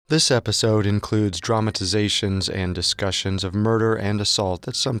This episode includes dramatizations and discussions of murder and assault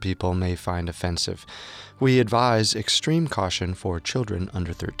that some people may find offensive. We advise extreme caution for children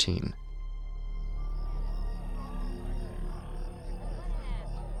under 13.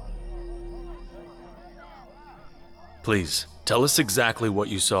 Please, tell us exactly what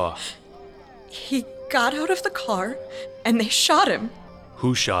you saw. He got out of the car, and they shot him.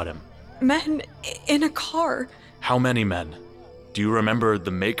 Who shot him? Men in a car. How many men? Do you remember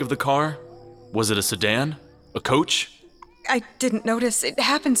the make of the car? Was it a sedan? A coach? I didn't notice. It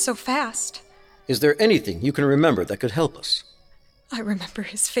happened so fast. Is there anything you can remember that could help us? I remember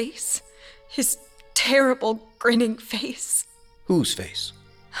his face. His terrible, grinning face. Whose face?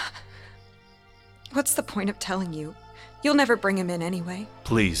 What's the point of telling you? You'll never bring him in anyway.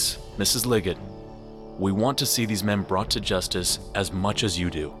 Please, Mrs. Liggett. We want to see these men brought to justice as much as you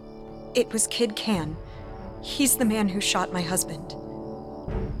do. It was Kid Can. He's the man who shot my husband.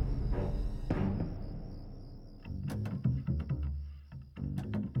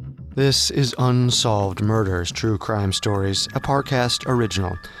 This is Unsolved Murders, True Crime Stories, a Parcast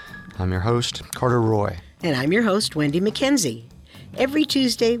original. I'm your host, Carter Roy. And I'm your host, Wendy McKenzie. Every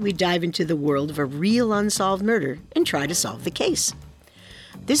Tuesday, we dive into the world of a real unsolved murder and try to solve the case.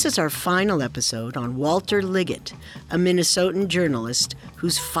 This is our final episode on Walter Liggett, a Minnesotan journalist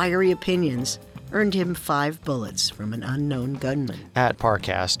whose fiery opinions earned him 5 bullets from an unknown gunman. At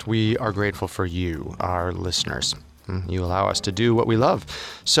Parcast, we are grateful for you, our listeners. You allow us to do what we love.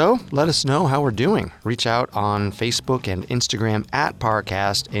 So let us know how we're doing. Reach out on Facebook and Instagram at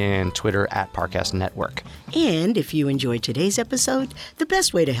Parcast and Twitter at Parcast Network. And if you enjoyed today's episode, the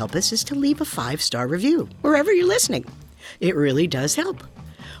best way to help us is to leave a 5-star review wherever you're listening. It really does help.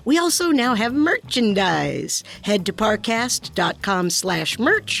 We also now have merchandise. Head to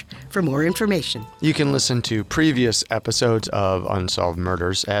parcast.com/merch for more information. You can listen to previous episodes of Unsolved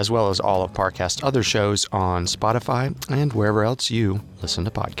Murders, as well as all of Parcast's other shows on Spotify and wherever else you listen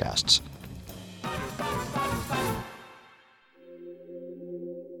to podcasts.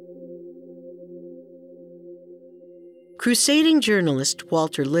 Crusading journalist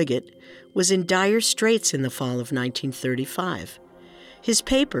Walter Liggett was in dire straits in the fall of 1935. His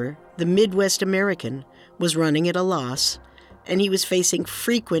paper, the Midwest American, was running at a loss, and he was facing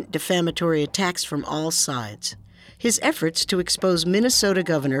frequent defamatory attacks from all sides. His efforts to expose Minnesota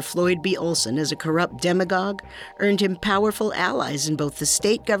Governor Floyd B. Olson as a corrupt demagogue earned him powerful allies in both the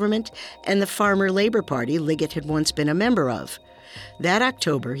state government and the Farmer Labor Party Liggett had once been a member of. That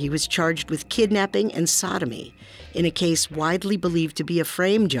October, he was charged with kidnapping and sodomy in a case widely believed to be a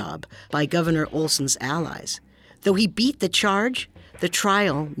frame job by Governor Olson's allies. Though he beat the charge, the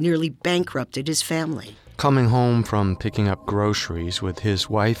trial nearly bankrupted his family. Coming home from picking up groceries with his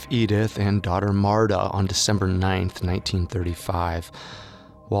wife Edith and daughter Marta on December 9th, 1935,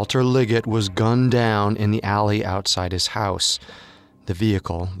 Walter Liggett was gunned down in the alley outside his house. The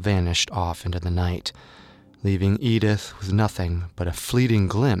vehicle vanished off into the night, leaving Edith with nothing but a fleeting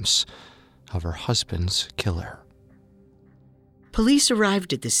glimpse of her husband's killer. Police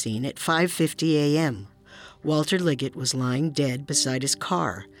arrived at the scene at 5:50 a.m. Walter Liggett was lying dead beside his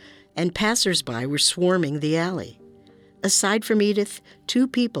car, and passers-by were swarming the alley. Aside from Edith, 2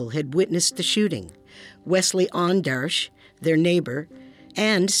 people had witnessed the shooting: Wesley Ondarsh, their neighbor,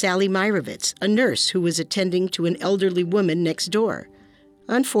 and Sally Myrovitz, a nurse who was attending to an elderly woman next door.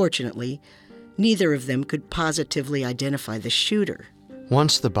 Unfortunately, neither of them could positively identify the shooter.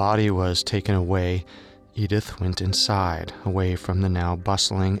 Once the body was taken away, Edith went inside, away from the now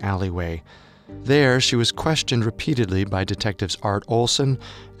bustling alleyway. There, she was questioned repeatedly by Detectives Art Olson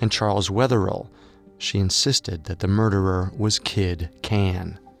and Charles Wetherill. She insisted that the murderer was Kid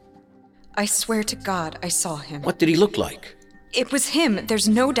Can. I swear to God I saw him. What did he look like? It was him. There's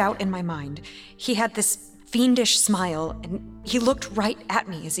no doubt in my mind. He had this fiendish smile, and he looked right at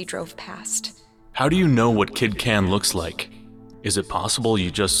me as he drove past. How do you know what Kid Can looks like? Is it possible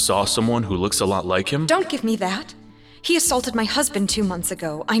you just saw someone who looks a lot like him? Don't give me that. He assaulted my husband 2 months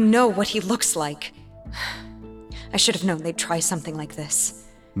ago. I know what he looks like. I should have known they'd try something like this.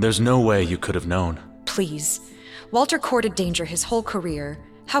 There's no way you could have known. Please. Walter courted danger his whole career.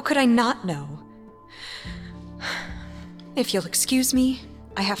 How could I not know? If you'll excuse me,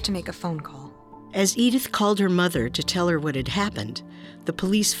 I have to make a phone call. As Edith called her mother to tell her what had happened, the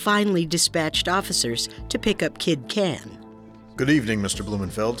police finally dispatched officers to pick up Kid Can. Good evening, Mr.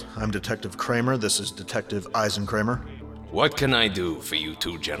 Blumenfeld. I'm Detective Kramer. This is Detective Eisenkramer. What can I do for you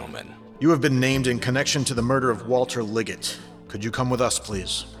 2 gentlemen? You have been named in connection to the murder of Walter Liggett. Could you come with us,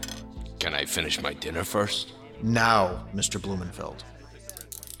 please? Can I finish my dinner first? Now, Mr. Blumenfeld.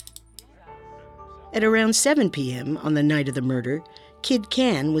 At around 7 p.m. on the night of the murder, Kid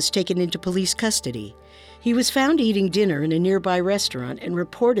Can was taken into police custody. He was found eating dinner in a nearby restaurant and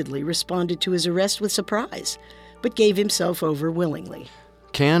reportedly responded to his arrest with surprise, but gave himself over willingly.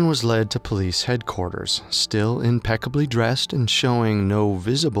 Can was led to police headquarters, still impeccably dressed and showing no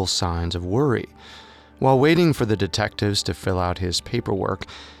visible signs of worry. While waiting for the detectives to fill out his paperwork,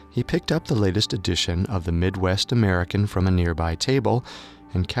 he picked up the latest edition of the Midwest American from a nearby table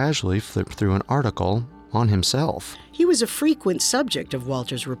and casually flipped through an article on himself. He was a frequent subject of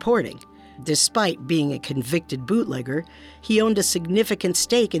Walter's reporting. Despite being a convicted bootlegger, he owned a significant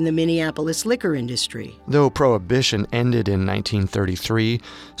stake in the Minneapolis liquor industry. Though Prohibition ended in 1933,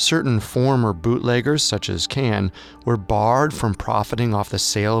 certain former bootleggers, such as Can, were barred from profiting off the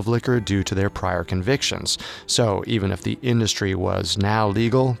sale of liquor due to their prior convictions. So even if the industry was now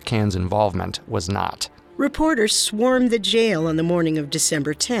legal, Can's involvement was not. Reporters swarmed the jail on the morning of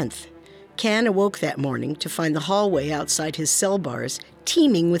December 10th. Can awoke that morning to find the hallway outside his cell bars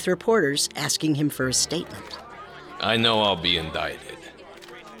teeming with reporters asking him for a statement. I know I'll be indicted,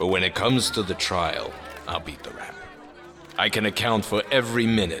 but when it comes to the trial, I'll beat the rap. I can account for every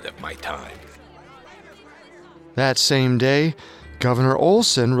minute of my time. That same day, Governor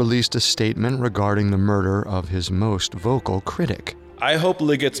Olson released a statement regarding the murder of his most vocal critic. I hope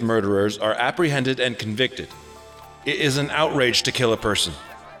Liggett's murderers are apprehended and convicted. It is an outrage to kill a person.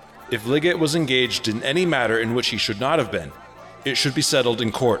 If Liggett was engaged in any matter in which he should not have been, it should be settled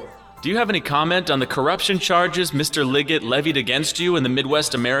in court. Do you have any comment on the corruption charges Mr. Liggett levied against you in the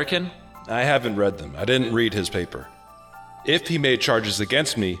Midwest American? I haven't read them. I didn't read his paper. If he made charges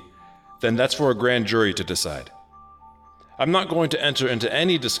against me, then that's for a grand jury to decide. I'm not going to enter into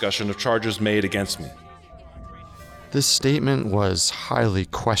any discussion of charges made against me. This statement was highly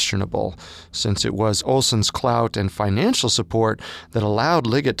questionable, since it was Olson's clout and financial support that allowed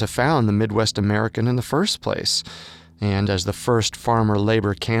Liggett to found the Midwest American in the first place. And as the first farmer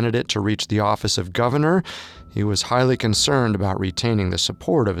labor candidate to reach the office of governor, he was highly concerned about retaining the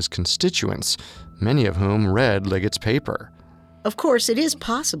support of his constituents, many of whom read Liggett's paper. Of course, it is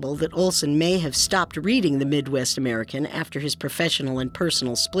possible that Olson may have stopped reading the Midwest American after his professional and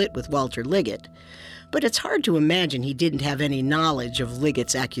personal split with Walter Liggett, but it's hard to imagine he didn't have any knowledge of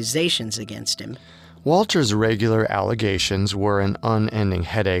Liggett's accusations against him. Walter's regular allegations were an unending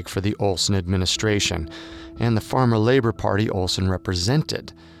headache for the Olson administration and the Farmer Labor Party Olson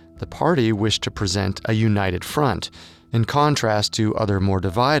represented. The party wished to present a united front, in contrast to other more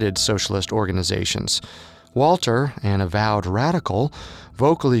divided socialist organizations. Walter, an avowed radical,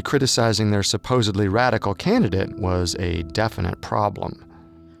 vocally criticizing their supposedly radical candidate was a definite problem.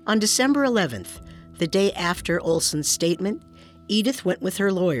 On December 11th, the day after Olson's statement, Edith went with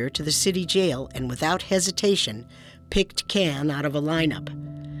her lawyer to the city jail and without hesitation picked Can out of a lineup.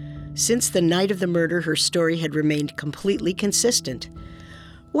 Since the night of the murder, her story had remained completely consistent.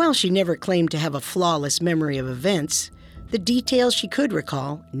 While she never claimed to have a flawless memory of events, the details she could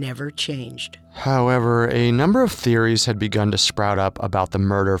recall never changed. However, a number of theories had begun to sprout up about the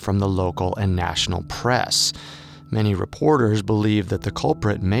murder from the local and national press. Many reporters believed that the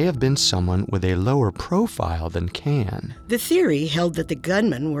culprit may have been someone with a lower profile than Can. The theory held that the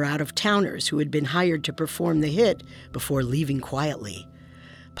gunmen were out-of-towners who had been hired to perform the hit before leaving quietly,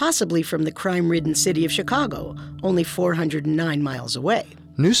 possibly from the crime-ridden city of Chicago, only 409 miles away.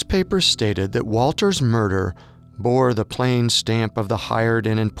 Newspapers stated that Walter's murder bore the plain stamp of the hired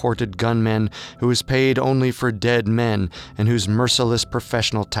and imported gunman who is paid only for dead men and whose merciless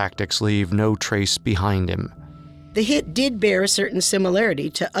professional tactics leave no trace behind him. The hit did bear a certain similarity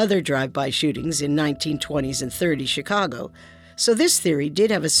to other drive-by shootings in 1920s and 30s Chicago, so this theory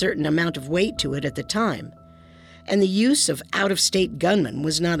did have a certain amount of weight to it at the time. And the use of out-of-state gunmen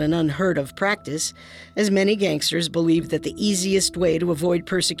was not an unheard-of practice, as many gangsters believed that the easiest way to avoid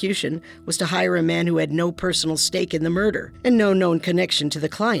persecution was to hire a man who had no personal stake in the murder and no known connection to the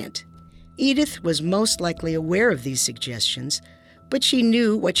client. Edith was most likely aware of these suggestions, but she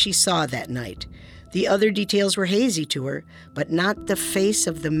knew what she saw that night. The other details were hazy to her, but not the face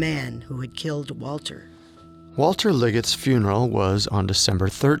of the man who had killed Walter. Walter Liggett's funeral was on December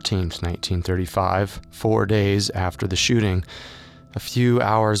 13th, 1935, 4 days after the shooting. A few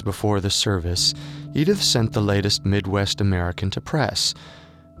hours before the service, Edith sent the latest Midwest American to press.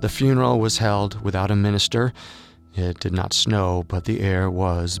 The funeral was held without a minister. It did not snow, but the air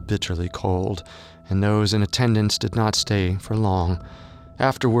was bitterly cold, and those in attendance did not stay for long.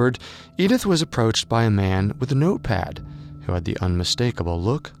 Afterward, Edith was approached by a man with a notepad who had the unmistakable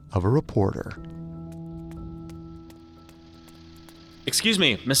look of a reporter. Excuse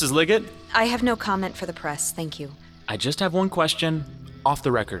me, Mrs. Liggett? I have no comment for the press, thank you. I just have one question, off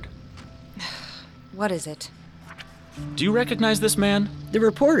the record. What is it? Do you recognize this man? The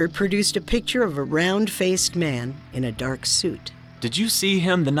reporter produced a picture of a round-faced man in a dark suit. Did you see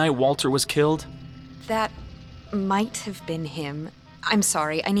him the night Walter was killed? That might have been him. I'm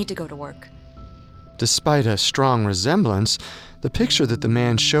sorry, I need to go to work. Despite a strong resemblance, the picture that the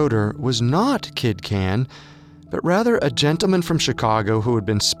man showed her was not Kid Can, but rather a gentleman from Chicago who had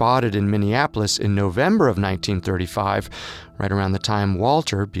been spotted in Minneapolis in November of 1935, right around the time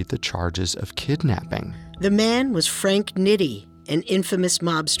Walter beat the charges of kidnapping. The man was Frank Nitti, an infamous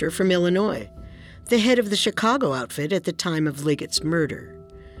mobster from Illinois, the head of the Chicago outfit at the time of Liggett's murder.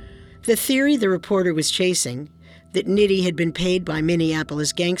 The theory the reporter was chasing, that Nitti had been paid by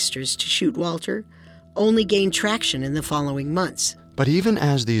Minneapolis gangsters to shoot Walter, only gained traction in the following months. But even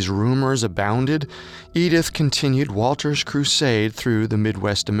as these rumors abounded, Edith continued Walter's crusade through the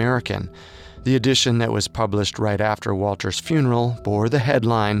Midwest American. The edition that was published right after Walter's funeral bore the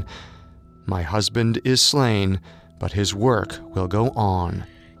headline, "My husband is slain, but his work will go on."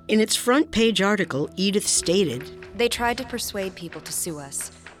 In its front-page article, Edith stated, They tried to persuade people to sue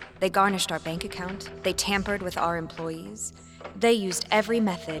us. They garnished our bank account. They tampered with our employees. They used every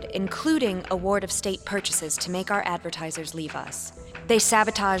method, including award of state purchases, to make our advertisers leave us. They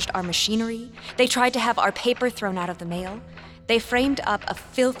sabotaged our machinery. They tried to have our paper thrown out of the mail. They framed up a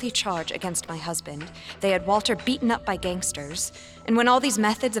filthy charge against my husband. They had Walter beaten up by gangsters. And when all these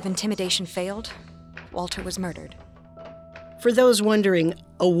methods of intimidation failed, Walter was murdered. For those wondering,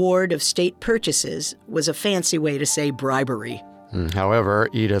 award of state purchases was a fancy way to say bribery. However,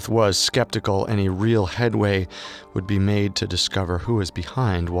 Edith was skeptical any real headway would be made to discover who was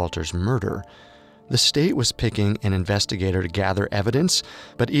behind Walter's murder. The state was picking an investigator to gather evidence,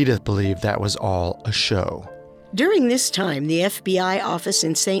 but Edith believed that was all a show. During this time, the FBI office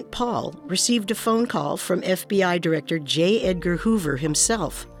in St. Paul received a phone call from FBI Director J. Edgar Hoover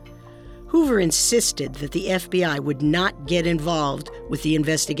himself. Hoover insisted that the FBI would not get involved with the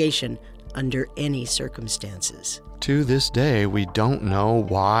investigation under any circumstances. To this day, we don't know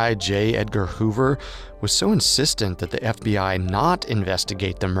why J. Edgar Hoover was so insistent that the FBI not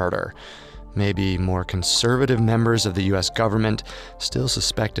investigate the murder. Maybe more conservative members of the U.S. government still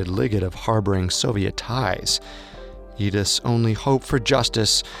suspected Liggett of harboring Soviet ties. Edith's only hope for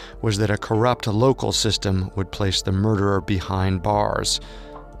justice was that a corrupt local system would place the murderer behind bars,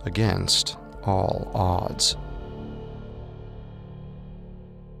 against all odds.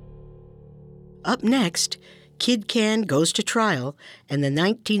 Up next, Kid Can goes to trial, and the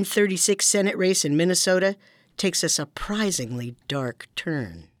 1936 Senate race in Minnesota takes a surprisingly dark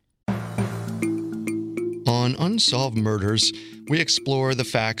turn. On Unsolved Murders, we explore the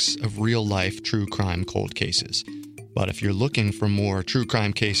facts of real-life true crime cold cases. But if you're looking for more true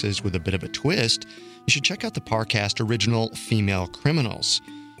crime cases with a bit of a twist, you should check out the Parcast original Female Criminals.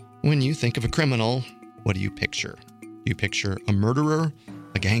 When you think of a criminal, what do you picture? You picture a murderer,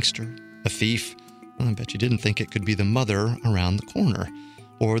 a gangster, a thief? Well, I bet you didn't think it could be the mother around the corner,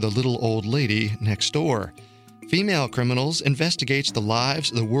 or the little old lady next door. Female Criminals investigates the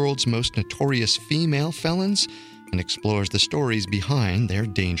lives of the world's most notorious female felons and explores the stories behind their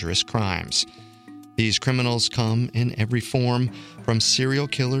dangerous crimes. These criminals come in every form, from serial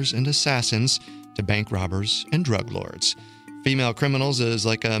killers and assassins to bank robbers and drug lords. Female Criminals is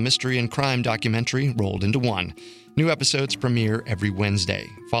like a mystery and crime documentary rolled into one. New episodes premiere every Wednesday.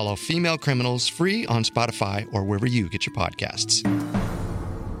 Follow Female Criminals free on Spotify or wherever you get your podcasts.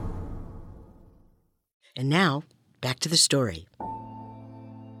 And now, back to the story.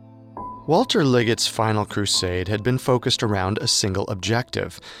 Walter Liggett's final crusade had been focused around a single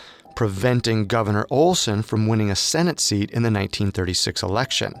objective: preventing Governor Olson from winning a Senate seat in the 1936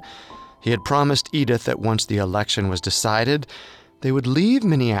 election. He had promised Edith that once the election was decided, they would leave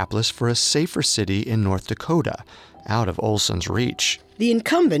Minneapolis for a safer city in North Dakota, out of Olson's reach. The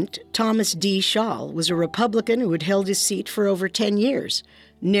incumbent, Thomas D. Schall, was a Republican who had held his seat for over 10 years,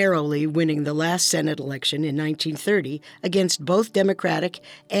 narrowly winning the last Senate election in 1930 against both Democratic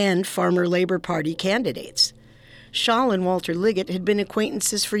and Farmer Labor Party candidates. Schall and Walter Liggett had been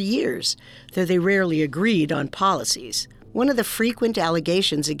acquaintances for years, though they rarely agreed on policies. One of the frequent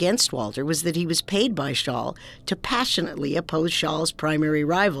allegations against Walter was that he was paid by Schall to passionately oppose Schall's primary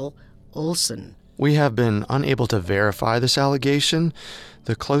rival, Olson. We have been unable to verify this allegation.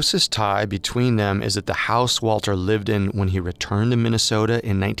 The closest tie between them is that the house Walter lived in when he returned to Minnesota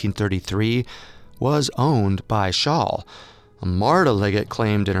in 1933 was owned by Schall. Marta Liggett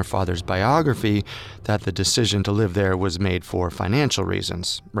claimed in her father's biography that the decision to live there was made for financial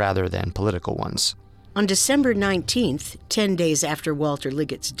reasons rather than political ones. On December 19th, 10 days after Walter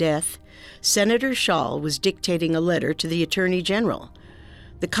Liggett's death, Senator Schall was dictating a letter to the Attorney General.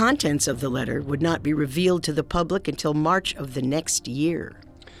 The contents of the letter would not be revealed to the public until March of the next year.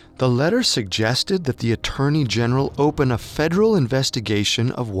 The letter suggested that the Attorney General open a federal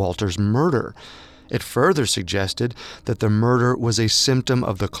investigation of Walter's murder. It further suggested that the murder was a symptom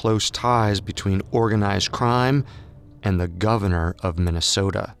of the close ties between organized crime and the governor of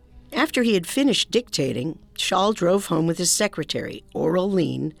Minnesota. After he had finished dictating, Schall drove home with his secretary, Oral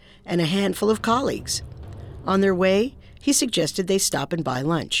Lean, and a handful of colleagues. On their way, he suggested they stop and buy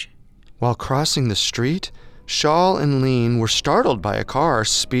lunch. While crossing the street, Schall and Lean were startled by a car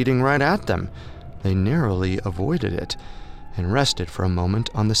speeding right at them. They narrowly avoided it and rested for a moment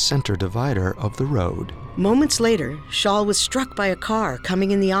on the center divider of the road. Moments later, Schall was struck by a car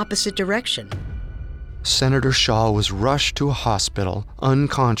coming in the opposite direction. Senator Schall was rushed to a hospital,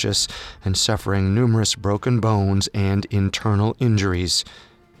 unconscious and suffering numerous broken bones and internal injuries.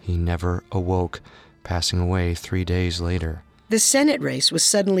 He never awoke, passing away 3 days later. The Senate race was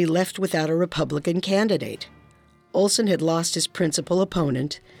suddenly left without a Republican candidate. Olson had lost his principal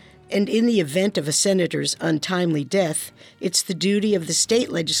opponent, and in the event of a senator's untimely death, it's the duty of the state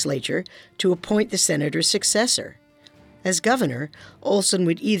legislature to appoint the senator's successor. As governor, Olson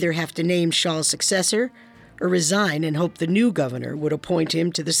would either have to name Schall's successor or resign and hope the new governor would appoint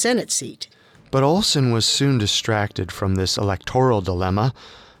him to the Senate seat. But Olson was soon distracted from this electoral dilemma.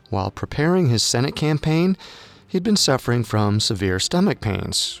 While preparing his Senate campaign, he'd been suffering from severe stomach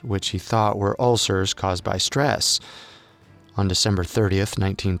pains, which he thought were ulcers caused by stress. On December 30th,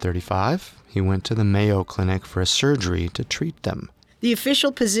 1935, he went to the Mayo Clinic for a surgery to treat them. The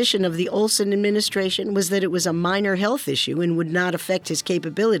official position of the Olson administration was that it was a minor health issue and would not affect his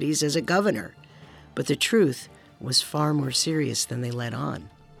capabilities as a governor. But the truth was far more serious than they let on.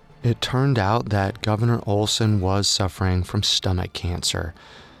 It turned out that Governor Olson was suffering from stomach cancer.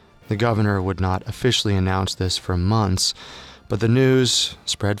 The governor would not officially announce this for months, but the news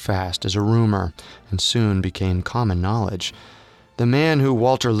spread fast as a rumor and soon became common knowledge. The man who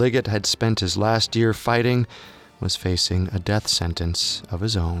Walter Liggett had spent his last year fighting was facing a death sentence of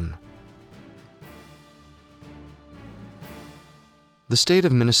his own. The state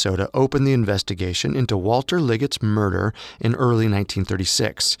of Minnesota opened the investigation into Walter Liggett's murder in early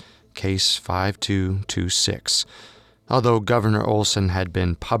 1936, Case 5226. Although Governor Olson had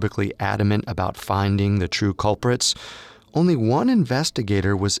been publicly adamant about finding the true culprits, only one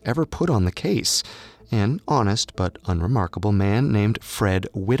investigator was ever put on the case, an honest but unremarkable man named Fred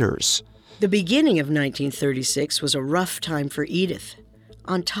Witters. The beginning of 1936 was a rough time for Edith.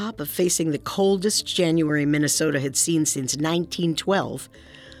 On top of facing the coldest January Minnesota had seen since 1912,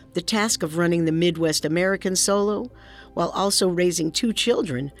 the task of running the Midwest American solo, while also raising 2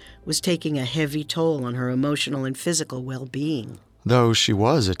 children, was taking a heavy toll on her emotional and physical well-being. Though she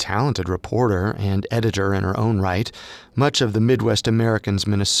was a talented reporter and editor in her own right, much of the Midwest American's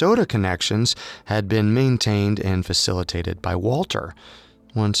Minnesota connections had been maintained and facilitated by Walter.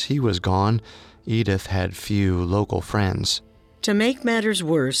 Once he was gone, Edith had few local friends. To make matters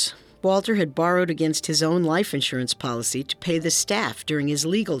worse, Walter had borrowed against his own life insurance policy to pay the staff during his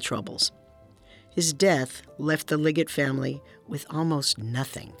legal troubles. His death left the Liggett family with almost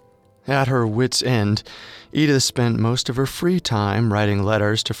nothing. At her wit's end, Edith spent most of her free time writing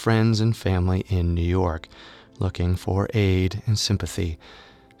letters to friends and family in New York, looking for aid and sympathy.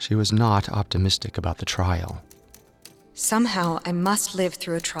 She was not optimistic about the trial. Somehow, I must live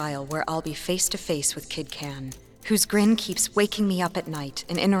through a trial where I'll be face to face with Kid Can, whose grin keeps waking me up at night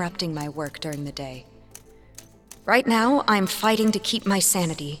and interrupting my work during the day. Right now, I'm fighting to keep my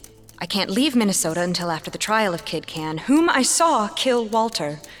sanity. I can't leave Minnesota until after the trial of Kid Can, whom I saw kill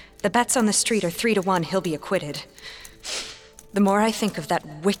Walter. The bets on the street are 3-1 he'll be acquitted. The more I think of that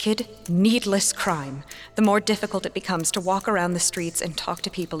wicked, needless crime, the more difficult it becomes to walk around the streets and talk to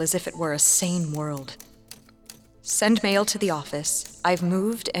people as if it were a sane world. Send mail to the office. I've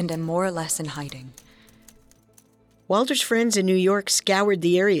moved and am more or less in hiding. Walter's friends in New York scoured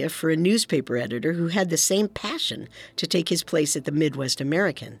the area for a newspaper editor who had the same passion to take his place at the Midwest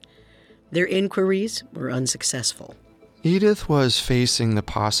American. Their inquiries were unsuccessful. Edith was facing the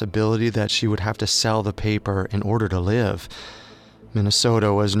possibility that she would have to sell the paper in order to live.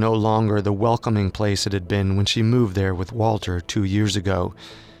 Minnesota was no longer the welcoming place it had been when she moved there with Walter 2 years ago.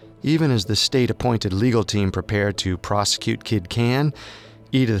 Even as the state-appointed legal team prepared to prosecute Kid Can,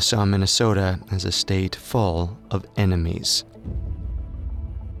 Edith saw Minnesota as a state full of enemies.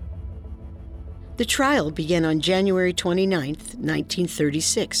 The trial began on January 29,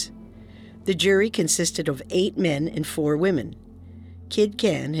 1936. The jury consisted of 8 men and 4 women. Kid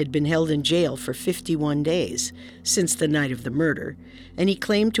Can had been held in jail for 51 days since the night of the murder, and he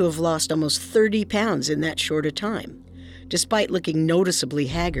claimed to have lost almost 30 pounds in that short a time. Despite looking noticeably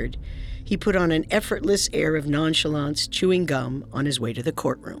haggard, he put on an effortless air of nonchalance, chewing gum on his way to the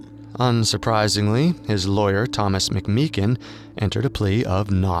courtroom. Unsurprisingly, his lawyer, Thomas McMeekin, entered a plea of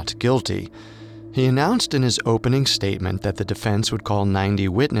not guilty. He announced in his opening statement that the defense would call 90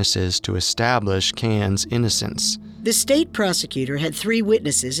 witnesses to establish Cahn's innocence. The state prosecutor had 3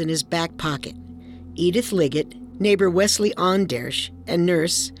 witnesses in his back pocket: Edith Liggett, neighbor Wesley Ondersch, and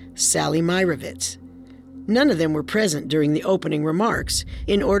nurse Sally Myrovitz. None of them were present during the opening remarks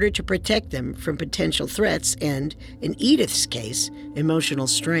in order to protect them from potential threats and, in Edith's case, emotional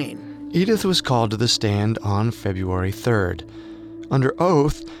strain. Edith was called to the stand on February 3rd. Under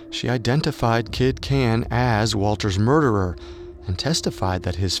oath, she identified Kid Cahn as Walter's murderer and testified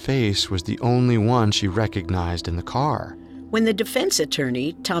that his face was the only one she recognized in the car. When the defense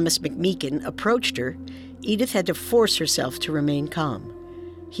attorney, Thomas McMeekin, approached her, Edith had to force herself to remain calm.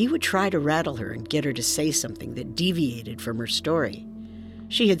 He would try to rattle her and get her to say something that deviated from her story.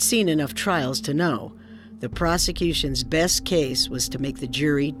 She had seen enough trials to know the prosecution's best case was to make the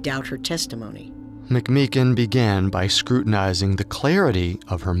jury doubt her testimony. McMeekin began by scrutinizing the clarity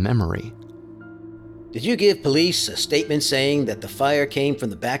of her memory. Did you give police a statement saying that the fire came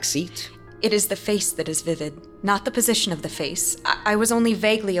from the back seat? It is the face that is vivid, not the position of the face. I was only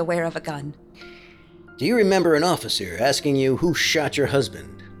vaguely aware of a gun. Do you remember an officer asking you who shot your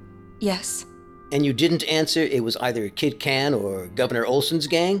husband? Yes. And you didn't answer it was either Kid Cahn or Governor Olson's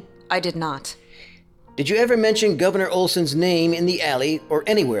gang? I did not. Did you ever mention Governor Olson's name in the alley or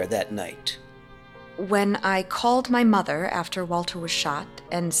anywhere that night? When I called my mother after Walter was shot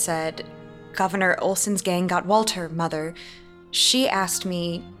and said, "Governor Olson's gang got Walter, Mother," she asked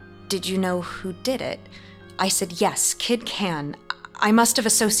me, "Did you know who did it?" I said, "Yes, Kid Cahn. I must have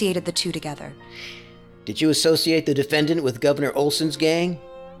associated the two together." Did you associate the defendant with Governor Olson's gang?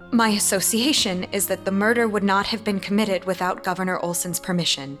 My association is that the murder would not have been committed without Governor Olson's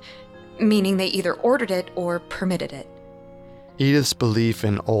permission, meaning they either ordered it or permitted it. Edith's belief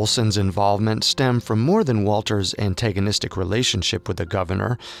in Olson's involvement stemmed from more than Walter's antagonistic relationship with the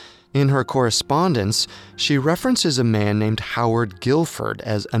governor. In her correspondence, she references a man named Howard Guilford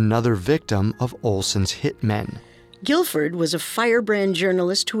as another victim of Olson's hitmen. Guilford was a firebrand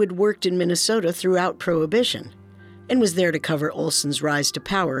journalist who had worked in Minnesota throughout Prohibition and was there to cover Olson's rise to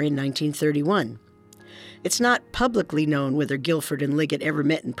power in 1931. It's not publicly known whether Guilford and Liggett ever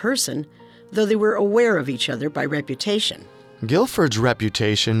met in person, though they were aware of each other by reputation. Guilford's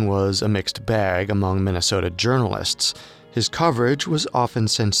reputation was a mixed bag among Minnesota journalists. His coverage was often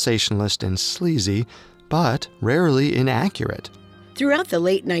sensationalist and sleazy, but rarely inaccurate. Throughout the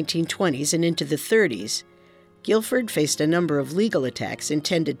late 1920s and into the 30s, Guilford faced a number of legal attacks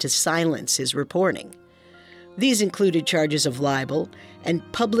intended to silence his reporting. These included charges of libel and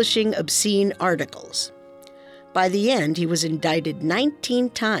publishing obscene articles. By the end, he was indicted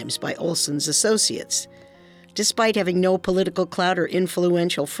 19 times by Olson's associates. Despite having no political clout or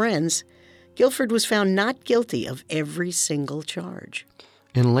influential friends, Guilford was found not guilty of every single charge.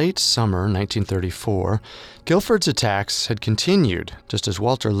 In late summer 1934, Guilford's attacks had continued, just as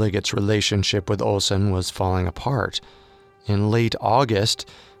Walter Liggett's relationship with Olson was falling apart. In late August,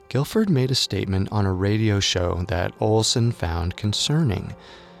 Guilford made a statement on a radio show that Olson found concerning.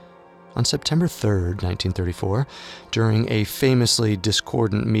 On September 3, 1934, during a famously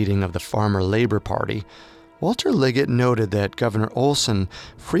discordant meeting of the Farmer Labor Party, Walter Liggett noted that Governor Olson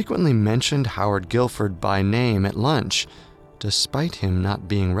frequently mentioned Howard Guilford by name at lunch, despite him not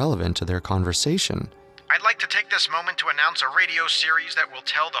being relevant to their conversation. I'd like to take this moment to announce a radio series that will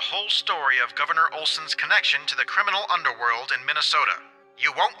tell the whole story of Governor Olson's connection to the criminal underworld in Minnesota.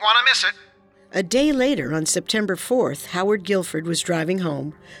 You won't want to miss it. A day later, on September 4th, Howard Guilford was driving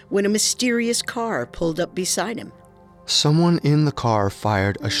home when a mysterious car pulled up beside him. Someone in the car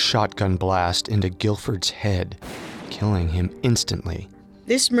fired a shotgun blast into Guilford's head, killing him instantly.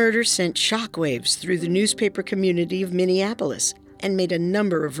 This murder sent shockwaves through the newspaper community of Minneapolis and made a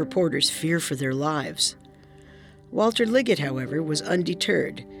number of reporters fear for their lives. Walter Liggett, however, was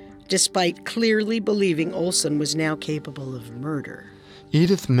undeterred, despite clearly believing Olson was now capable of murder.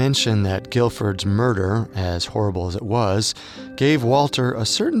 Edith mentioned that Guilford's murder, as horrible as it was, gave Walter a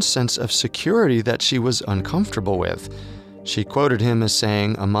certain sense of security that she was uncomfortable with. She quoted him as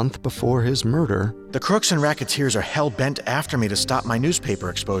saying a month before his murder, "The crooks and racketeers are hell-bent after me to stop my newspaper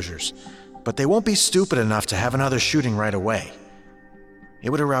exposures, but they won't be stupid enough to have another shooting right away. It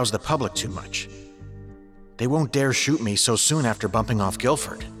would arouse the public too much. They won't dare shoot me so soon after bumping off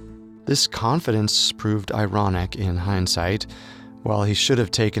Guilford." This confidence proved ironic in hindsight. While he should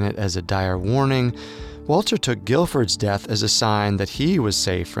have taken it as a dire warning, Walter took Guilford's death as a sign that he was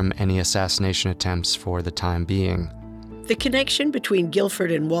safe from any assassination attempts for the time being. The connection between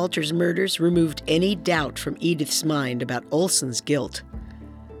Guilford and Walter's murders removed any doubt from Edith's mind about Olson's guilt.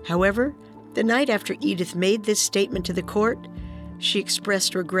 However, the night after Edith made this statement to the court, she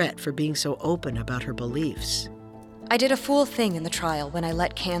expressed regret for being so open about her beliefs. I did a fool thing in the trial when I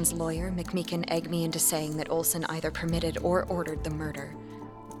let Can's lawyer, McMeekin, egg me into saying that Olson either permitted or ordered the murder.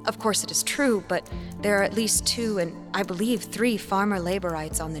 Of course it is true, but there are at least 2 and, I believe, 3 farmer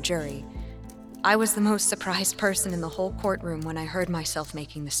laborites on the jury. I was the most surprised person in the whole courtroom when I heard myself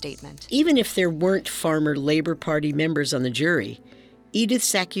making the statement. Even if there weren't Farmer Labor Party members on the jury,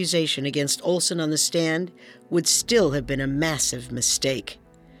 Edith's accusation against Olson on the stand would still have been a massive mistake.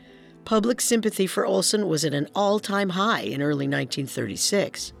 Public sympathy for Olson was at an all-time high in early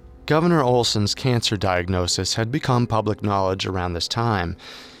 1936. Governor Olson's cancer diagnosis had become public knowledge around this time.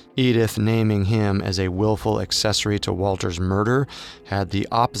 Edith naming him as a willful accessory to Walter's murder had the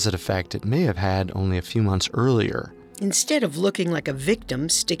opposite effect it may have had only a few months earlier. Instead of looking like a victim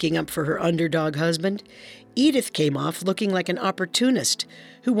sticking up for her underdog husband, Edith came off looking like an opportunist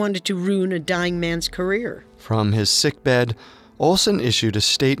who wanted to ruin a dying man's career. From his sickbed, Olson issued a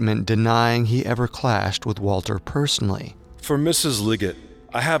statement denying he ever clashed with Walter personally. For Mrs. Liggett,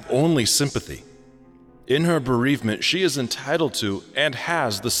 I have only sympathy. In her bereavement, she is entitled to and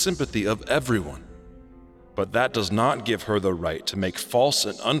has the sympathy of everyone. But that does not give her the right to make false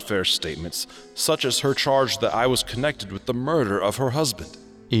and unfair statements, such as her charge that I was connected with the murder of her husband.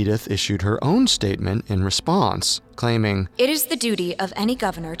 Edith issued her own statement in response, claiming, It is the duty of any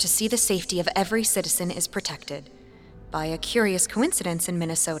governor to see the safety of every citizen is protected. By a curious coincidence in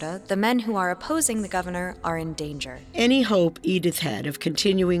Minnesota, the men who are opposing the governor are in danger. Any hope Edith had of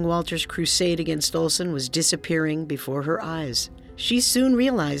continuing Walter's crusade against Olson was disappearing before her eyes. She soon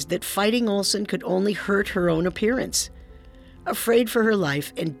realized that fighting Olson could only hurt her own appearance. Afraid for her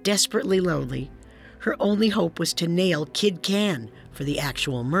life and desperately lonely, her only hope was to nail Kid Can for the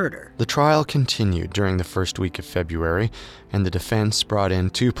actual murder. The trial continued during the first week of February, and the defense brought in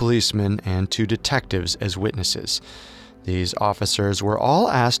 2 policemen and 2 detectives as witnesses. These officers were all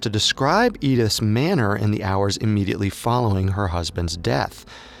asked to describe Edith's manner in the hours immediately following her husband's death.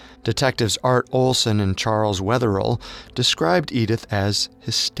 Detectives Art Olson and Charles Wetherill described Edith as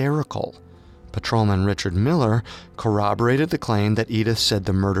hysterical. Patrolman Richard Miller corroborated the claim that Edith said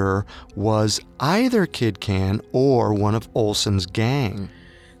the murderer was either Kid Can or one of Olson's gang.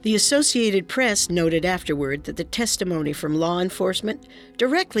 The Associated Press noted afterward that the testimony from law enforcement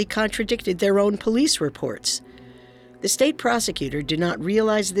directly contradicted their own police reports. The state prosecutor did not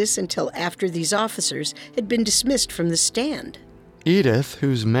realize this until after these officers had been dismissed from the stand. Edith,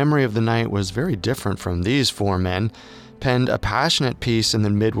 whose memory of the night was very different from these 4 men, penned a passionate piece in the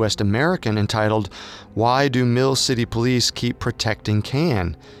Midwest American entitled, Why Do Mill City Police Keep Protecting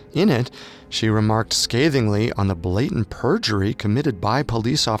Can? In it, she remarked scathingly on the blatant perjury committed by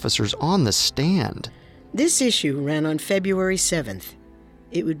police officers on the stand. This issue ran on February 7th.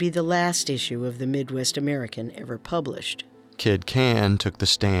 It would be the last issue of the Midwest American ever published. Kid Can took the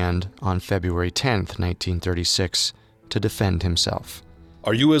stand on February 10th, 1936, to defend himself.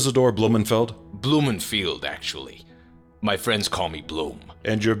 Are you Isidore Blumenfeld? Blumenfield, actually. My friends call me Bloom.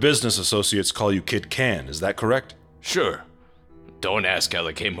 And your business associates call you Kid Can, is that correct? Sure. Don't ask how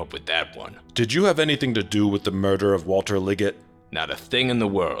I came up with that one. Did you have anything to do with the murder of Walter Liggett? Not a thing in the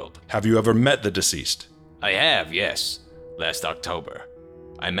world. Have you ever met the deceased? I have, yes. Last October.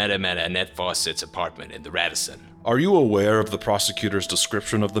 I met him at Annette Fawcett's apartment in the Radisson. Are you aware of the prosecutor's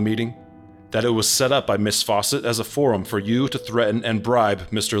description of the meeting? That it was set up by Miss Fawcett as a forum for you to threaten and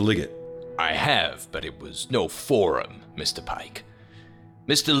bribe Mr. Liggett. I have, but it was no forum, Mr. Pike.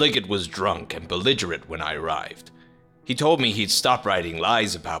 Mr. Liggett was drunk and belligerent when I arrived. He told me he'd stop writing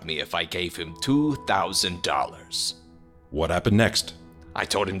lies about me if I gave him $2,000. What happened next? I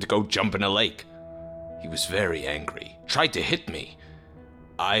told him to go jump in a lake. He was very angry, tried to hit me.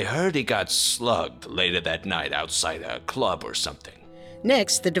 I heard he got slugged later that night outside a club or something.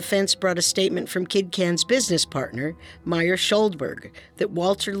 Next, the defense brought a statement from Kid Can's business partner, Meyer Schuldberg, that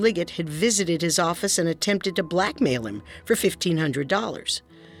Walter Liggett had visited his office and attempted to blackmail him for $1,500.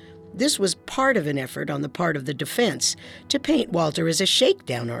 This was part of an effort on the part of the defense to paint Walter as a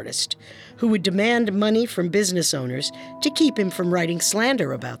shakedown artist who would demand money from business owners to keep him from writing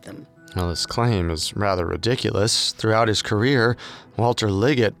slander about them. Well, this claim is rather ridiculous. Throughout his career, Walter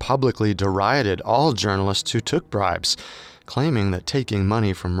Liggett publicly derided all journalists who took bribes, claiming that taking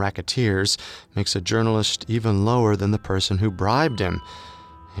money from racketeers makes a journalist even lower than the person who bribed him.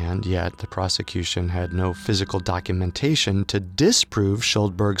 And yet, the prosecution had no physical documentation to disprove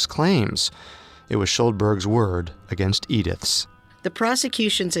Schuldberg's claims. It was Schuldberg's word against Edith's. The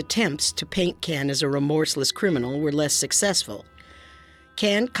prosecution's attempts to paint Can as a remorseless criminal were less successful.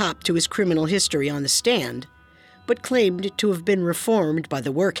 Can copped to his criminal history on the stand, but claimed to have been reformed by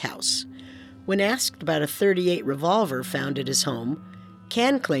the workhouse. When asked about a .38 revolver found at his home,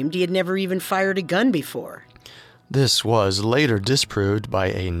 Can claimed he had never even fired a gun before. This was later disproved by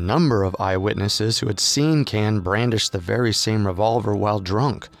a number of eyewitnesses who had seen Can brandish the very same revolver while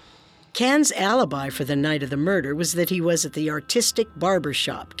drunk. Can's alibi for the night of the murder was that he was at the artistic barber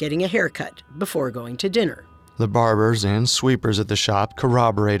shop getting a haircut before going to dinner. The barbers and sweepers at the shop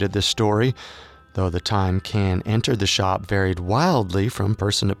corroborated this story, though the time Can entered the shop varied wildly from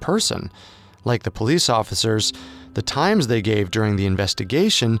person to person. Like the police officers, the times they gave during the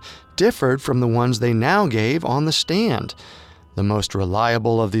investigation differed from the ones they now gave on the stand. The most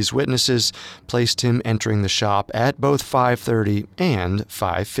reliable of these witnesses placed him entering the shop at both 5:30 and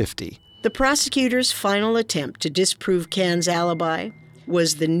 5:50. The prosecutor's final attempt to disprove Can's alibi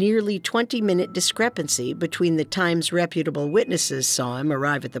was the nearly 20-minute discrepancy between the times reputable witnesses saw him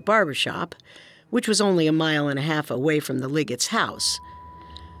arrive at the barbershop, which was only a mile and a half away from the Liggett's house.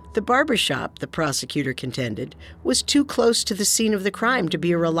 The barbershop, the prosecutor contended, was too close to the scene of the crime to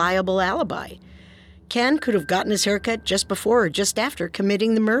be a reliable alibi. Can could have gotten his haircut just before or just after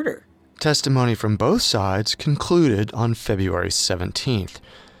committing the murder. Testimony from both sides concluded on February 17th.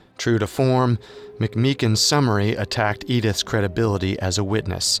 True to form, McMeekin's summary attacked Edith's credibility as a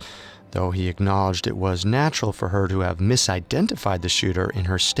witness, though he acknowledged it was natural for her to have misidentified the shooter in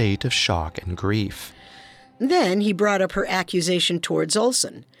her state of shock and grief. Then he brought up her accusation towards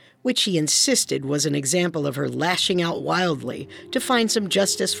Olson, which he insisted was an example of her lashing out wildly to find some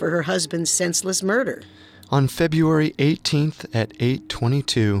justice for her husband's senseless murder. On February 18th at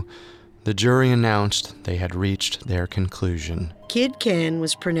 8:22, the jury announced they had reached their conclusion. Kid Can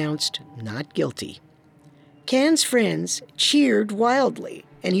was pronounced not guilty. Can's friends cheered wildly,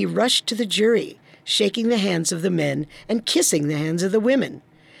 and he rushed to the jury, shaking the hands of the men and kissing the hands of the women.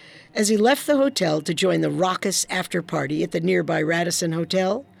 As he left the hotel to join the raucous after-party at the nearby Radisson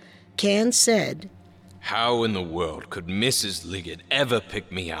Hotel, Can said, "How in the world could Mrs. Liggett ever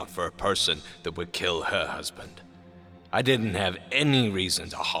pick me out for a person that would kill her husband? I didn't have any reason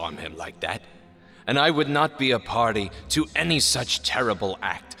to harm him like that, and I would not be a party to any such terrible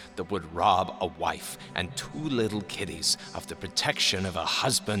act that would rob a wife and two little kiddies of the protection of a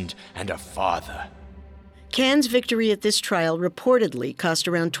husband and a father." Can's victory at this trial reportedly cost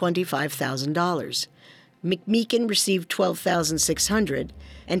around $25,000. McMeekin received $12,600,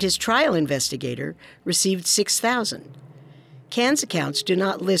 and his trial investigator received $6,000. Can's accounts do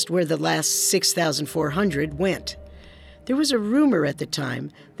not list where the last $6,400 went. There was a rumor at the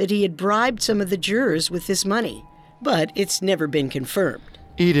time that he had bribed some of the jurors with this money, but it's never been confirmed.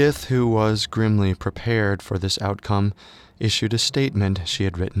 Edith, who was grimly prepared for this outcome, issued a statement she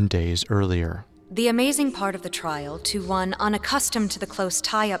had written days earlier. The amazing part of the trial, to one unaccustomed to the close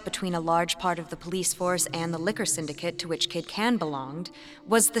tie-up between a large part of the police force and the liquor syndicate to which Kid Can belonged,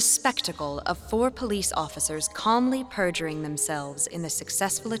 was the spectacle of 4 police officers calmly perjuring themselves in the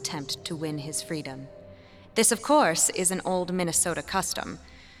successful attempt to win his freedom. This, of course, is an old Minnesota custom.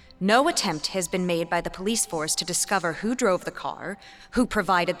 No attempt has been made by the police force to discover who drove the car, who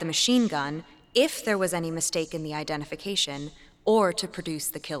provided the machine gun, if there was any mistake in the identification, or to produce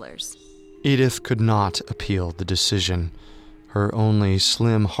the killers. Edith could not appeal the decision. Her only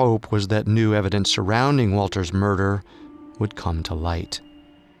slim hope was that new evidence surrounding Walter's murder would come to light.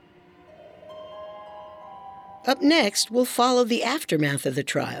 Up next, we'll follow the aftermath of the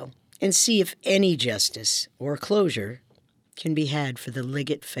trial and see if any justice or closure can be had for the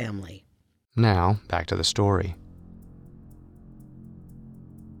Liggett family. Now, back to the story.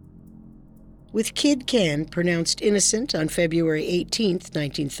 With Kid Can pronounced innocent on February 18,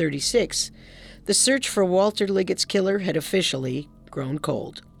 1936, the search for Walter Liggett's killer had officially grown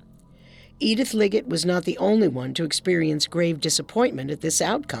cold. Edith Liggett was not the only one to experience grave disappointment at this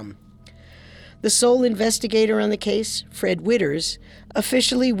outcome. The sole investigator on the case, Fred Witters,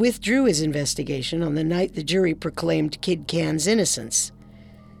 officially withdrew his investigation on the night the jury proclaimed Kid Can's innocence.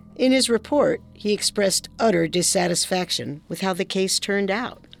 In his report, he expressed utter dissatisfaction with how the case turned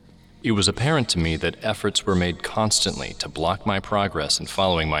out. It was apparent to me that efforts were made constantly to block my progress in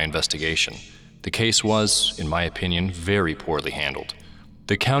following my investigation. The case was, in my opinion, very poorly handled.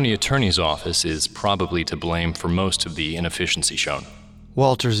 The county attorney's office is probably to blame for most of the inefficiency shown.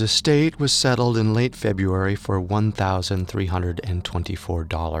 Walter's estate was settled in late February for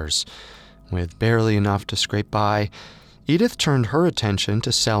 $1,324. With barely enough to scrape by, Edith turned her attention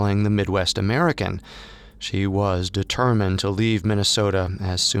to selling the Midwest American. She was determined to leave Minnesota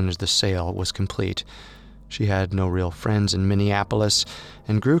as soon as the sale was complete. She had no real friends in Minneapolis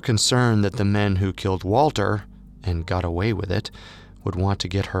and grew concerned that the men who killed Walter, and got away with it, would want to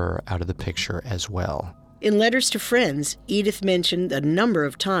get her out of the picture as well. In letters to friends, Edith mentioned a number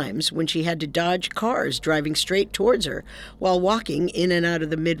of times when she had to dodge cars driving straight towards her while walking in and out of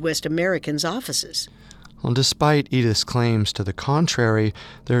the Midwest American's offices. Well, despite Edith's claims to the contrary,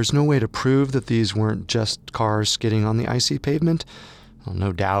 there's no way to prove that these weren't just cars skidding on the icy pavement. Well,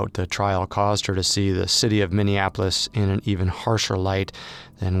 no doubt the trial caused her to see the city of Minneapolis in an even harsher light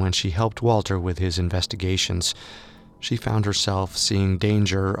than when she helped Walter with his investigations. She found herself seeing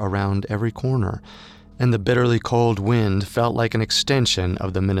danger around every corner, and the bitterly cold wind felt like an extension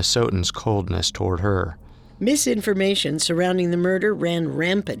of the Minnesotans' coldness toward her. Misinformation surrounding the murder ran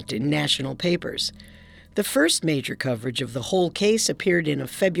rampant in national papers. The first major coverage of the whole case appeared in a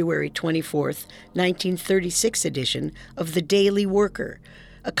February 24, 1936 edition of The Daily Worker,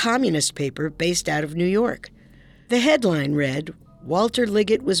 a communist paper based out of New York. The headline read, "Walter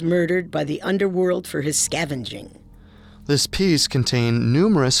Liggett was murdered by the underworld for his scavenging." This piece contained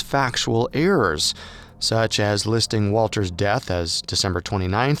numerous factual errors, such as listing Walter's death as December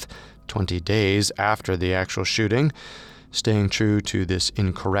 29th, 20 days after the actual shooting. Staying true to this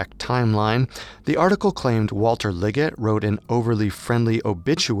incorrect timeline, the article claimed Walter Liggett wrote an overly friendly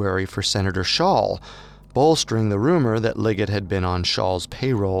obituary for Senator Shaw, bolstering the rumor that Liggett had been on Shaw's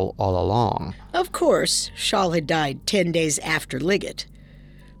payroll all along. Of course, Shaw had died 10 days after Liggett.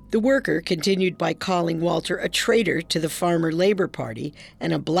 The Worker continued by calling Walter a traitor to the Farmer Labor Party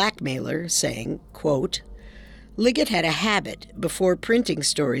and a blackmailer, saying, quote, "Liggett had a habit, before printing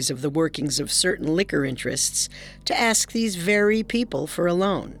stories of the workings of certain liquor interests, to ask these very people for a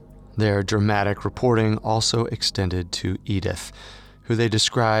loan." Their dramatic reporting also extended to Edith, who they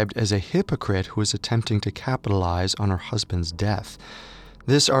described as a hypocrite who was attempting to capitalize on her husband's death.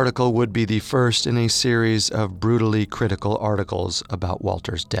 This article would be the first in a series of brutally critical articles about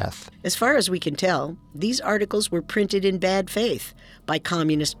Walter's death. As far as we can tell, these articles were printed in bad faith by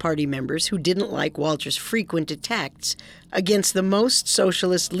Communist Party members who didn't like Walter's frequent attacks against the most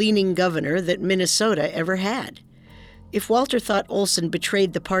socialist-leaning governor that Minnesota ever had. If Walter thought Olson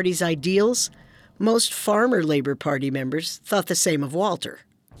betrayed the party's ideals, most Farmer Labor Party members thought the same of Walter.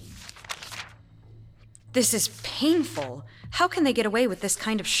 This is painful. How can they get away with this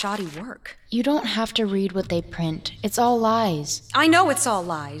kind of shoddy work? You don't have to read what they print. It's all lies. I know it's all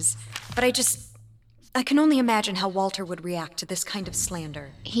lies, but I can only imagine how Walter would react to this kind of slander.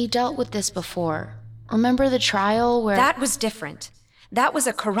 He dealt with this before. Remember the trial where... That was different. That was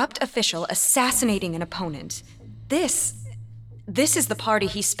a corrupt official assassinating an opponent. This is the party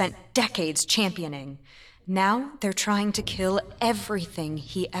he spent decades championing. Now they're trying to kill everything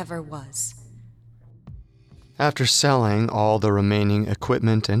he ever was. After selling all the remaining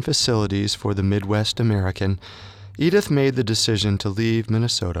equipment and facilities for the Midwest American, Edith made the decision to leave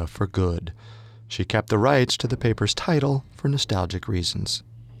Minnesota for good. She kept the rights to the paper's title for nostalgic reasons.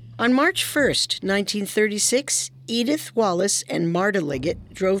 On March 1st, 1936, Edith Wallace and Marta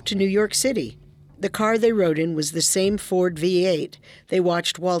Liggett drove to New York City. The car they rode in was the same Ford V8 they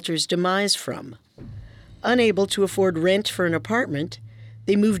watched Walter's demise from. Unable to afford rent for an apartment,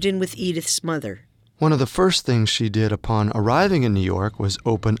 they moved in with Edith's mother. One of the first things she did upon arriving in New York was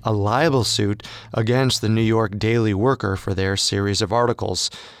open a libel suit against the New York Daily Worker for their series of articles.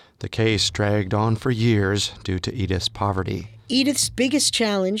 The case dragged on for years due to Edith's poverty. Edith's biggest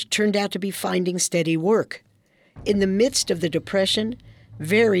challenge turned out to be finding steady work. In the midst of the Depression,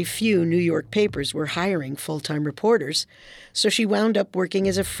 very few New York papers were hiring full-time reporters, so she wound up working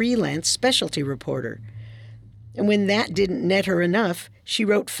as a freelance specialty reporter. And when that didn't net her enough, she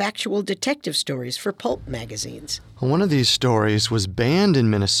wrote factual detective stories for pulp magazines. One of these stories was banned in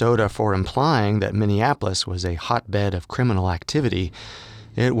Minnesota for implying that Minneapolis was a hotbed of criminal activity.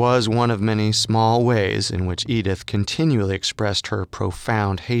 It was one of many small ways in which Edith continually expressed her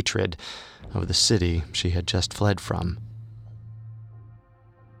profound hatred of the city she had just fled from.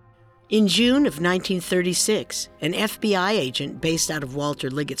 In June of 1936, an FBI agent based out of Walter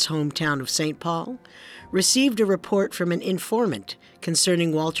Liggett's hometown of St. Paul received a report from an informant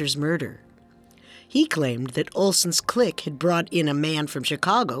concerning Walter's murder. He claimed that Olson's clique had brought in a man from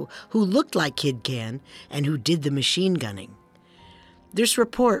Chicago who looked like Kid Can and who did the machine gunning. This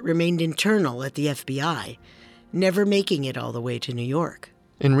report remained internal at the FBI, never making it all the way to New York.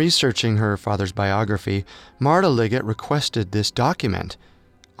 In researching her father's biography, Marta Liggett requested this document,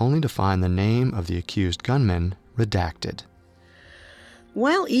 only to find the name of the accused gunman redacted.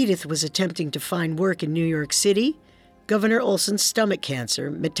 While Edith was attempting to find work in New York City, Governor Olson's stomach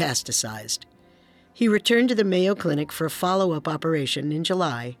cancer metastasized. He returned to the Mayo Clinic for a follow-up operation in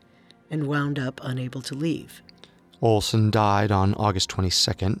July and wound up unable to leave. Olson died on August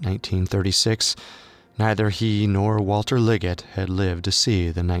 22, 1936. Neither he nor Walter Liggett had lived to see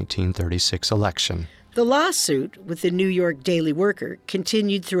the 1936 election. The lawsuit with the New York Daily Worker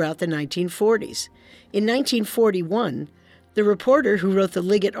continued throughout the 1940s. In 1941, the reporter who wrote the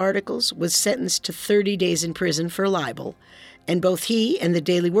Liggett articles was sentenced to 30 days in prison for libel, and both he and the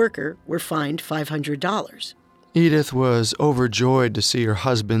Daily Worker were fined $500. Edith was overjoyed to see her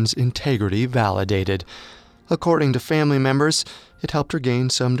husband's integrity validated. According to family members, it helped her gain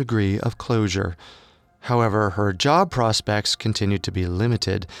some degree of closure. However, her job prospects continued to be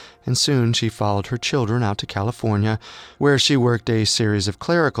limited, and soon she followed her children out to California, where she worked a series of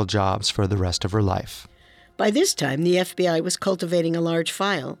clerical jobs for the rest of her life. By this time, the FBI was cultivating a large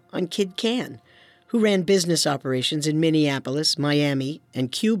file on Kid Can, who ran business operations in Minneapolis, Miami,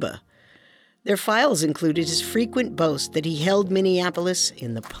 and Cuba. Their files included his frequent boast that he held Minneapolis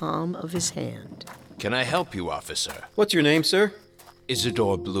in the palm of his hand. Can I help you, officer? What's your name, sir?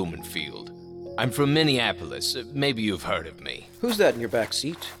 Isidore Blumenfield. I'm from Minneapolis. Maybe you've heard of me. Who's that in your back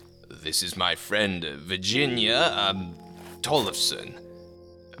seat? This is my friend, Virginia, Tollefson.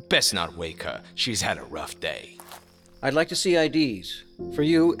 Best not wake her. She's had a rough day. I'd like to see IDs, for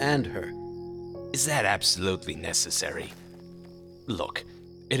you and her. Is that absolutely necessary? Look,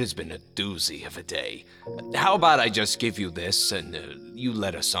 it has been a doozy of a day. How about I just give you this and you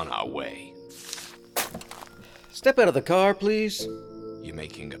let us on our way? Step out of the car, please. You're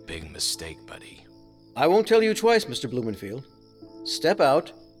making a big mistake, buddy. I won't tell you twice, Mr. Blumenfield. Step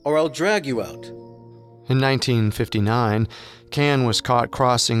out, or I'll drag you out. In 1959, Can was caught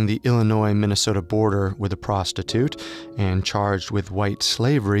crossing the Illinois-Minnesota border with a prostitute and charged with white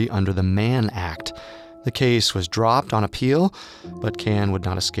slavery under the Mann Act. The case was dropped on appeal, but Can would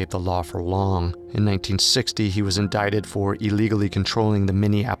not escape the law for long. In 1960, he was indicted for illegally controlling the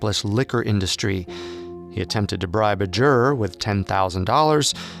Minneapolis liquor industry. He attempted to bribe a juror with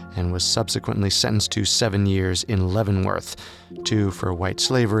 $10,000 and was subsequently sentenced to 7 years in Leavenworth, 2 for white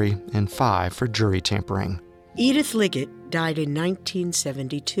slavery and 5 for jury tampering. Edith Liggett died in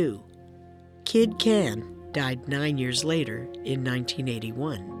 1972. Kid Can died 9 years later in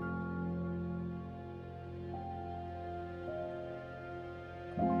 1981.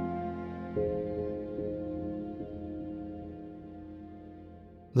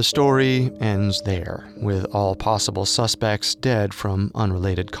 The story ends there, with all possible suspects dead from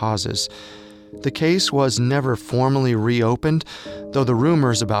unrelated causes. The case was never formally reopened, though the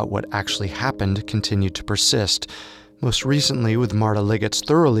rumors about what actually happened continued to persist, most recently with Marta Liggett's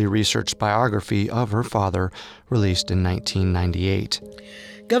thoroughly researched biography of her father, released in 1998.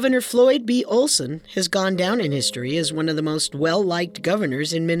 Governor Floyd B. Olson has gone down in history as one of the most well-liked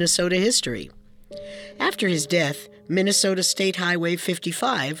governors in Minnesota history. After his death, Minnesota State Highway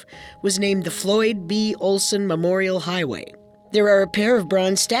 55 was named the Floyd B. Olson Memorial Highway. There are a pair of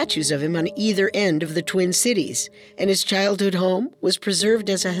bronze statues of him on either end of the Twin Cities, and his childhood home was preserved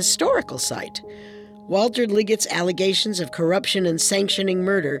as a historical site. Walter Liggett's allegations of corruption and sanctioning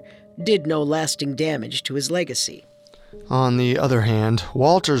murder did no lasting damage to his legacy. On the other hand,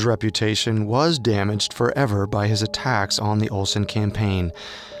 Walter's reputation was damaged forever by his attacks on the Olson campaign.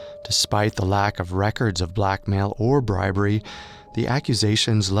 Despite the lack of records of blackmail or bribery, the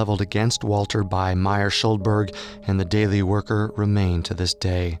accusations leveled against Walter by Meyer Schuldberg and the Daily Worker remain to this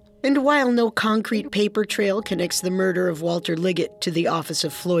day. And while no concrete paper trail connects the murder of Walter Liggett to the office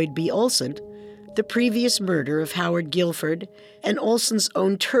of Floyd B. Olson, the previous murder of Howard Guilford and Olson's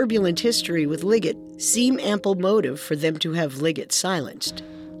own turbulent history with Liggett seem ample motive for them to have Liggett silenced.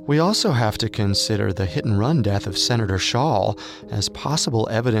 We also have to consider the hit-and-run death of Senator Shaw as possible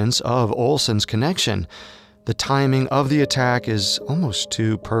evidence of Olson's connection. The timing of the attack is almost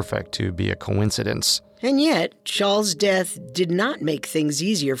too perfect to be a coincidence. And yet, Shaw's death did not make things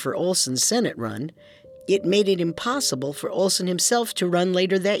easier for Olson's Senate run. It made it impossible for Olson himself to run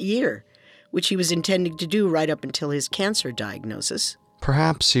later that year, which he was intending to do right up until his cancer diagnosis.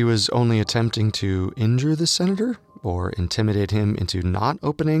 Perhaps he was only attempting to injure the senator? Or intimidate him into not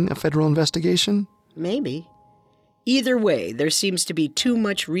opening a federal investigation? Maybe. Either way, there seems to be too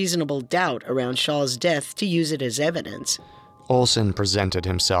much reasonable doubt around Shaw's death to use it as evidence. Olson presented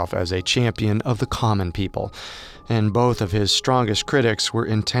himself as a champion of the common people, and both of his strongest critics were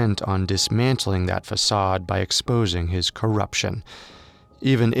intent on dismantling that facade by exposing his corruption.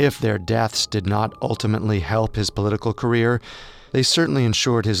 Even if their deaths did not ultimately help his political career, they certainly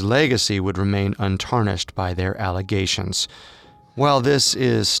ensured his legacy would remain untarnished by their allegations. While this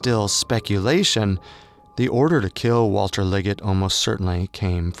is still speculation, the order to kill Walter Liggett almost certainly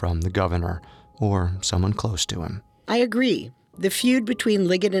came from the governor, or someone close to him. I agree. The feud between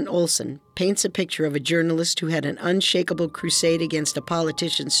Liggett and Olson paints a picture of a journalist who had an unshakable crusade against a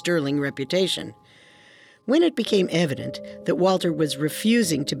politician's sterling reputation. When it became evident that Walter was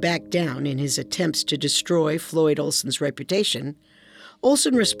refusing to back down in his attempts to destroy Floyd Olson's reputation,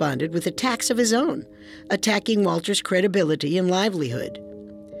 Olson responded with attacks of his own, attacking Walter's credibility and livelihood.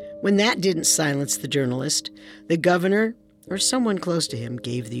 When that didn't silence the journalist, the governor, or someone close to him,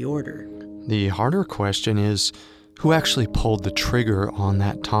 gave the order. The harder question is, who actually pulled the trigger on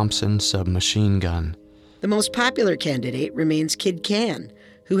that Thompson submachine gun? The most popular candidate remains Kid Can,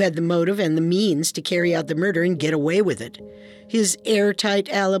 who had the motive and the means to carry out the murder and get away with it. His airtight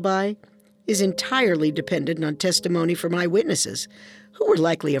alibi is entirely dependent on testimony from eyewitnesses, who were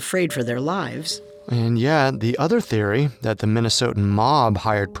likely afraid for their lives. And yet, the other theory, that the Minnesotan mob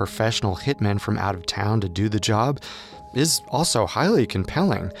hired professional hitmen from out of town to do the job, is also highly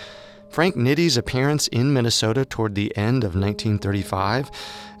compelling. Frank Nitty's appearance in Minnesota toward the end of 1935,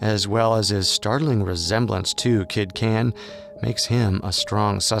 as well as his startling resemblance to Kid Can, makes him a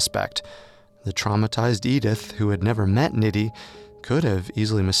strong suspect. The traumatized Edith, who had never met Nitty, could have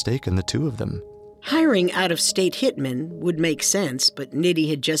easily mistaken the two of them. Hiring out-of-state hitmen would make sense, but Nitty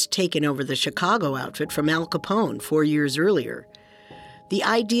had just taken over the Chicago outfit from Al Capone 4 years earlier. The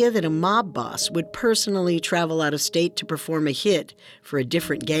idea that a mob boss would personally travel out of state to perform a hit for a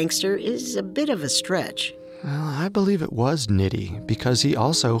different gangster is a bit of a stretch. Well, I believe it was Nitty, because he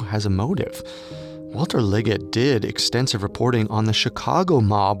also has a motive. Walter Liggett did extensive reporting on the Chicago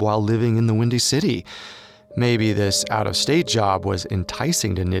mob while living in the Windy City. Maybe this out-of-state job was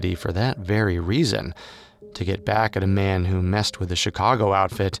enticing to Nitty for that very reason, to get back at a man who messed with the Chicago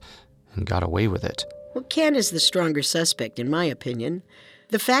outfit and got away with it. Well, Can is the stronger suspect, in my opinion.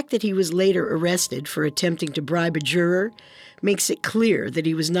 The fact that he was later arrested for attempting to bribe a juror makes it clear that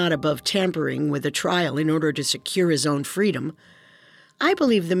he was not above tampering with a trial in order to secure his own freedom. I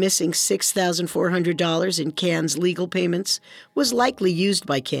believe the missing $6,400 in Can's legal payments was likely used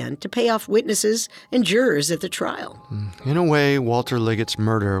by Can to pay off witnesses and jurors at the trial. In a way, Walter Liggett's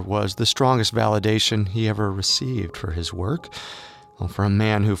murder was the strongest validation he ever received for his work. Well, for a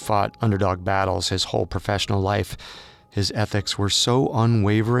man who fought underdog battles his whole professional life, his ethics were so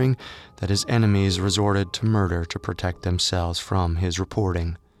unwavering that his enemies resorted to murder to protect themselves from his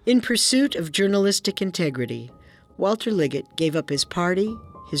reporting. In pursuit of journalistic integrity, Walter Liggett gave up his party,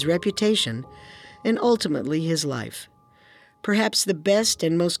 his reputation, and ultimately his life. Perhaps the best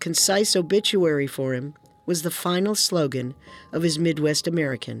and most concise obituary for him was the final slogan of his Midwest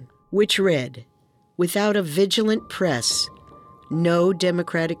American, which read, "Without a vigilant press, no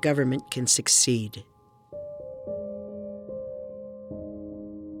democratic government can succeed."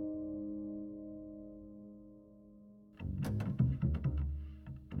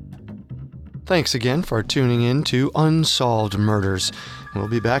 Thanks again for tuning in to Unsolved Murders. We'll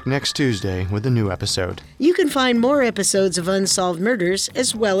be back next Tuesday with a new episode. You can find more episodes of Unsolved Murders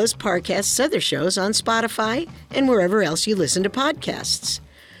as well as Parcast's other shows on Spotify and wherever else you listen to podcasts.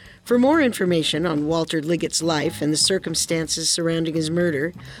 For more information on Walter Liggett's life and the circumstances surrounding his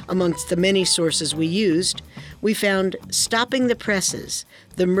murder, amongst the many sources we used, we found Stopping the Presses,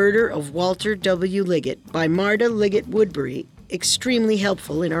 The Murder of Walter W. Liggett by Marta Liggett Woodbury, extremely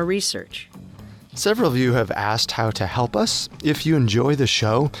helpful in our research. Several of you have asked how to help us. If you enjoy the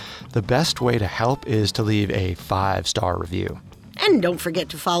show, the best way to help is to leave a 5-star review. And don't forget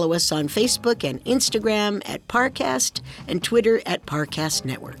to follow us on Facebook and Instagram at Parcast and Twitter at Parcast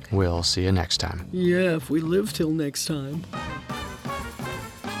Network. We'll see you next time. Yeah, if we live till next time.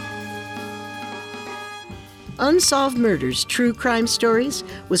 Unsolved Murders True Crime Stories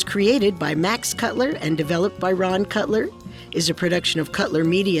was created by Max Cutler and developed by Ron Cutler, is a production of Cutler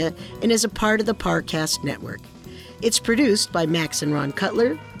Media, and is a part of the Parcast Network. It's produced by Max and Ron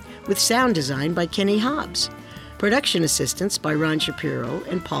Cutler, with sound design by Kenny Hobbs. Production assistance by Ron Shapiro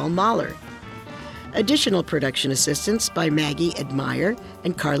and Paul Mahler. Additional production assistance by Maggie Admire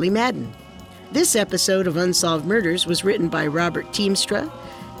and Carly Madden. This episode of Unsolved Murders was written by Robert Teamstra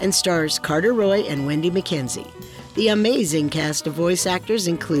and stars Carter Roy and Wendy McKenzie. The amazing cast of voice actors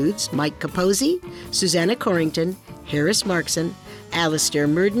includes Mike Capozzi, Susanna Corrington, Harris Markson, Alastair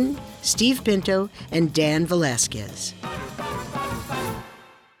Murden, Steve Pinto, and Dan Velasquez.